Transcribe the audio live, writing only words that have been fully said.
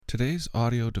Today's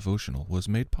audio devotional was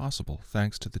made possible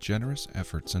thanks to the generous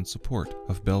efforts and support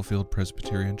of Bellefield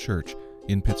Presbyterian Church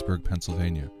in Pittsburgh,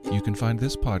 Pennsylvania. You can find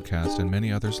this podcast and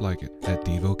many others like it at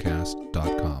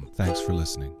Devocast.com. Thanks for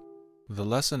listening. The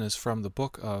lesson is from the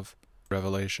book of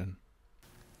Revelation.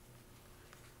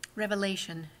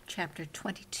 Revelation chapter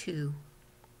 22.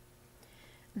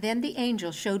 Then the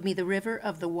angel showed me the river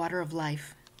of the water of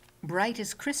life, bright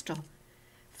as crystal,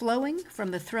 flowing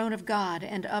from the throne of God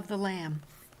and of the Lamb,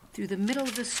 through the middle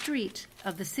of the street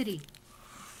of the city.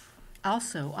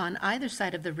 Also, on either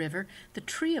side of the river, the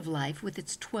tree of life with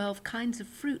its 12 kinds of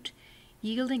fruit,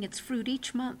 yielding its fruit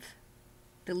each month.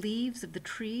 The leaves of the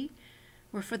tree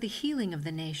were for the healing of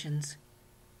the nations.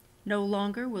 No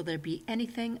longer will there be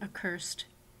anything accursed,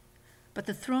 but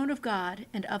the throne of God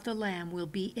and of the Lamb will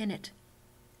be in it,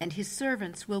 and his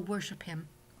servants will worship him.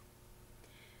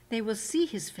 They will see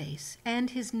his face,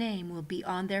 and his name will be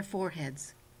on their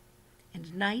foreheads,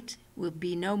 and night will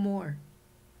be no more.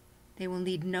 They will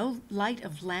need no light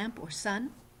of lamp or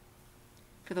sun,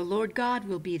 for the Lord God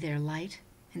will be their light,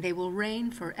 and they will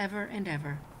reign forever and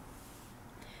ever.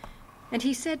 And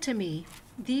he said to me,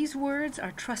 "These words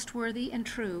are trustworthy and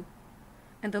true,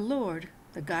 and the Lord,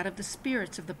 the God of the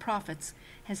spirits of the prophets,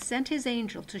 has sent his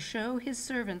angel to show his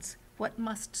servants what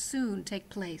must soon take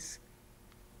place.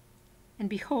 And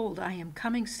behold, I am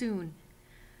coming soon.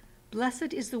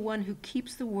 Blessed is the one who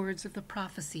keeps the words of the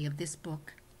prophecy of this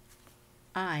book.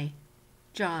 I,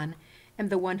 John, am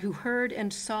the one who heard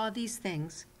and saw these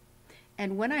things.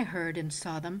 And when I heard and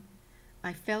saw them,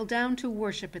 I fell down to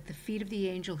worship at the feet of the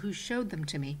angel who showed them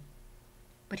to me.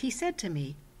 But he said to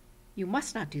me, 'You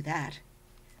must not do that.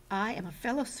 I am a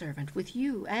fellow servant with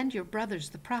you and your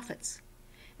brothers the prophets,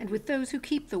 and with those who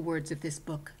keep the words of this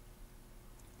book.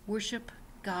 Worship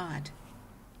God.'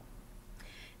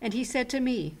 And he said to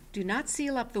me, 'Do not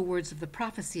seal up the words of the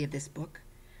prophecy of this book,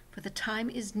 for the time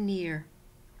is near.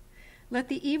 Let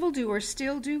the evildoer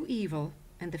still do evil,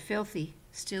 and the filthy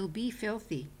still be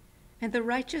filthy, and the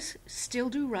righteous still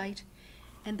do right,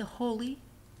 and the holy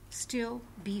still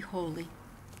be holy.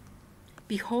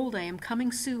 Behold, I am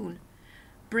coming soon,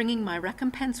 bringing my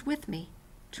recompense with me,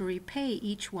 to repay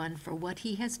each one for what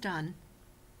he has done.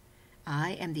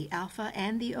 I am the Alpha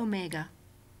and the Omega,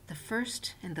 the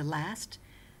first and the last,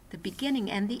 the beginning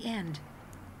and the end.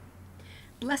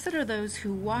 Blessed are those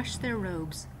who wash their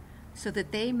robes, so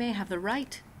that they may have the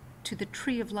right to the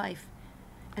tree of life,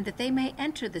 and that they may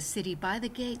enter the city by the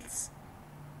gates.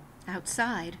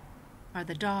 Outside are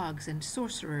the dogs and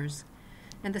sorcerers,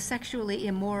 and the sexually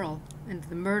immoral, and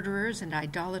the murderers and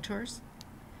idolaters,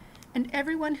 and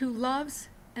everyone who loves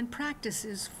and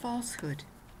practices falsehood.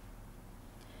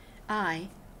 I,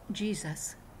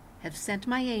 Jesus, have sent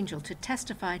my angel to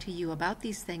testify to you about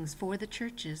these things for the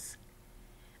churches.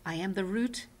 I am the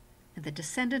root and the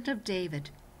descendant of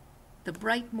David, the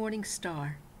bright morning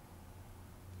star.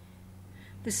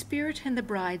 The Spirit and the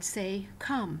bride say,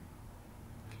 'Come.'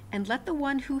 And let the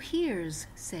one who hears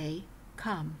say,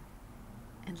 'Come.'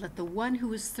 And let the one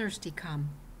who is thirsty come.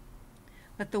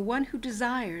 Let the one who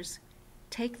desires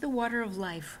take the water of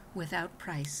life without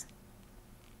price.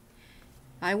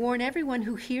 I warn everyone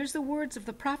who hears the words of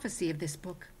the prophecy of this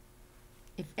book.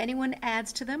 If anyone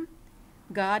adds to them,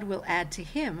 God will add to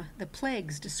him the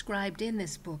plagues described in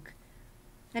this book.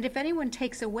 And if anyone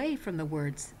takes away from the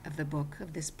words of the book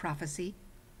of this prophecy,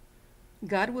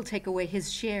 God will take away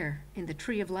his share in the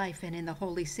tree of life and in the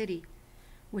holy city,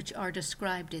 which are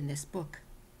described in this book.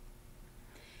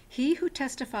 He who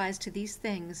testifies to these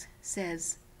things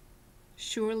says,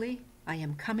 'Surely I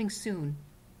am coming soon.'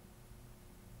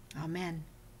 Amen.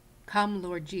 Come,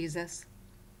 Lord Jesus.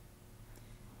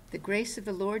 The grace of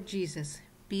the Lord Jesus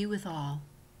be with all.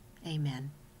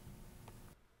 Amen.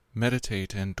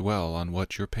 Meditate and dwell on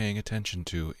what you're paying attention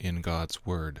to in God's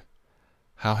Word.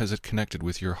 How has it connected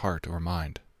with your heart or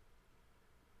mind?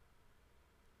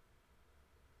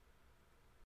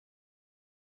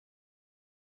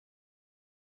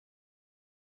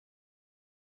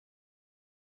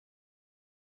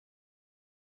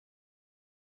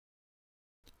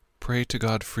 Pray to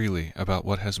God freely about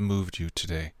what has moved you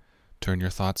today. Turn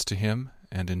your thoughts to Him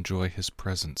and enjoy His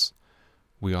presence.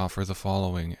 We offer the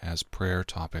following as prayer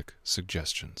topic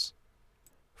suggestions.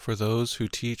 For those who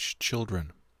teach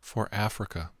children, for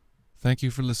Africa. Thank you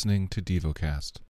for listening to Devocast.